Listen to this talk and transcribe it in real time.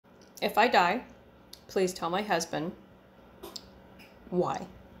If I die, please tell my husband why.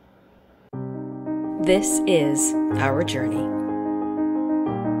 This is our journey.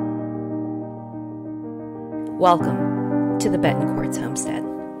 Welcome to the Betancourt's homestead.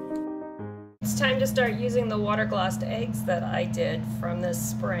 It's time to start using the water-glassed eggs that I did from this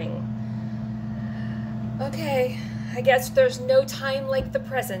spring. Okay, I guess there's no time like the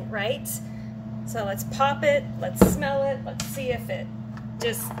present, right? So let's pop it, let's smell it, let's see if it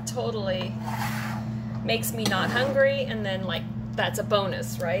just totally makes me not hungry, and then like that's a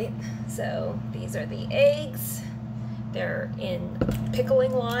bonus, right? So these are the eggs. They're in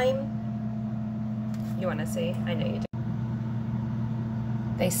pickling lime. You want to see? I know you do.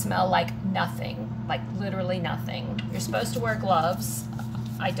 They smell like nothing, like literally nothing. You're supposed to wear gloves.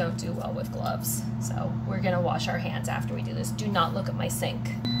 I don't do well with gloves, so we're gonna wash our hands after we do this. Do not look at my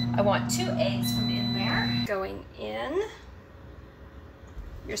sink. I want 2 eggs from in there. Going in.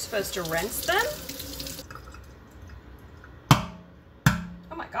 You're supposed to rinse them.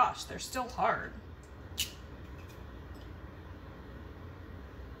 Oh my gosh, they're still hard.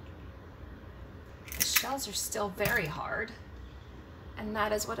 The shells are still very hard, and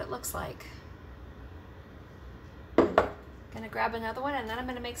that is what it looks like. Gonna grab another one, and then I'm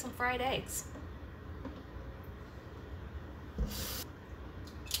gonna make some fried eggs.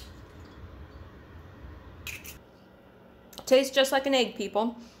 Tastes just like an egg,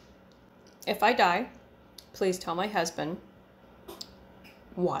 people. If I die, please tell my husband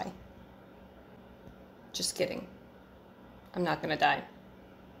why. Just kidding. I'm not gonna die.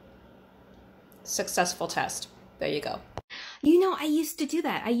 Successful test. There you go. You know, I used to do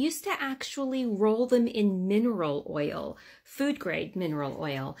that. I used to actually roll them in mineral oil, food grade mineral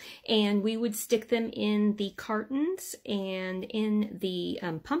oil, and we would stick them in the cartons and in the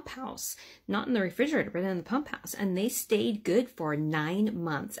pump house, not in the refrigerator, but in the pump house. And they stayed good for 9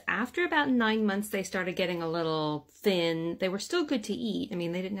 months. After about 9 months, they started getting a little thin. They were still good to eat. I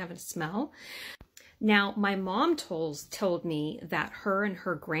mean, they didn't have a smell. Now, my mom told me that her and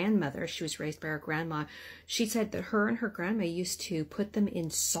her grandmother, she was raised by her grandma, she said that her and her grandma used to put them in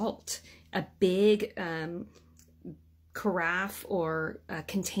salt, a big carafe or a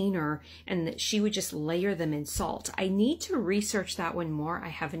container, and that she would just layer them in salt. I need to research that one more. I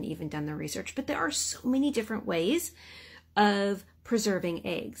haven't even done the research, but there are so many different ways of preserving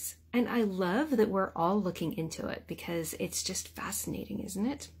eggs. And I love that we're all looking into it because it's just fascinating, isn't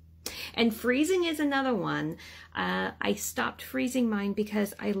it? And freezing is another one. I stopped freezing mine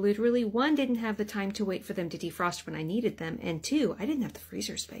because I literally, 1, didn't have the time to wait for them to defrost when I needed them, and 2, I didn't have the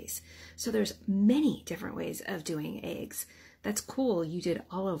freezer space. So there's many different ways of doing eggs. That's cool. You did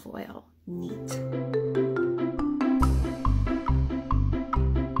olive oil. Neat.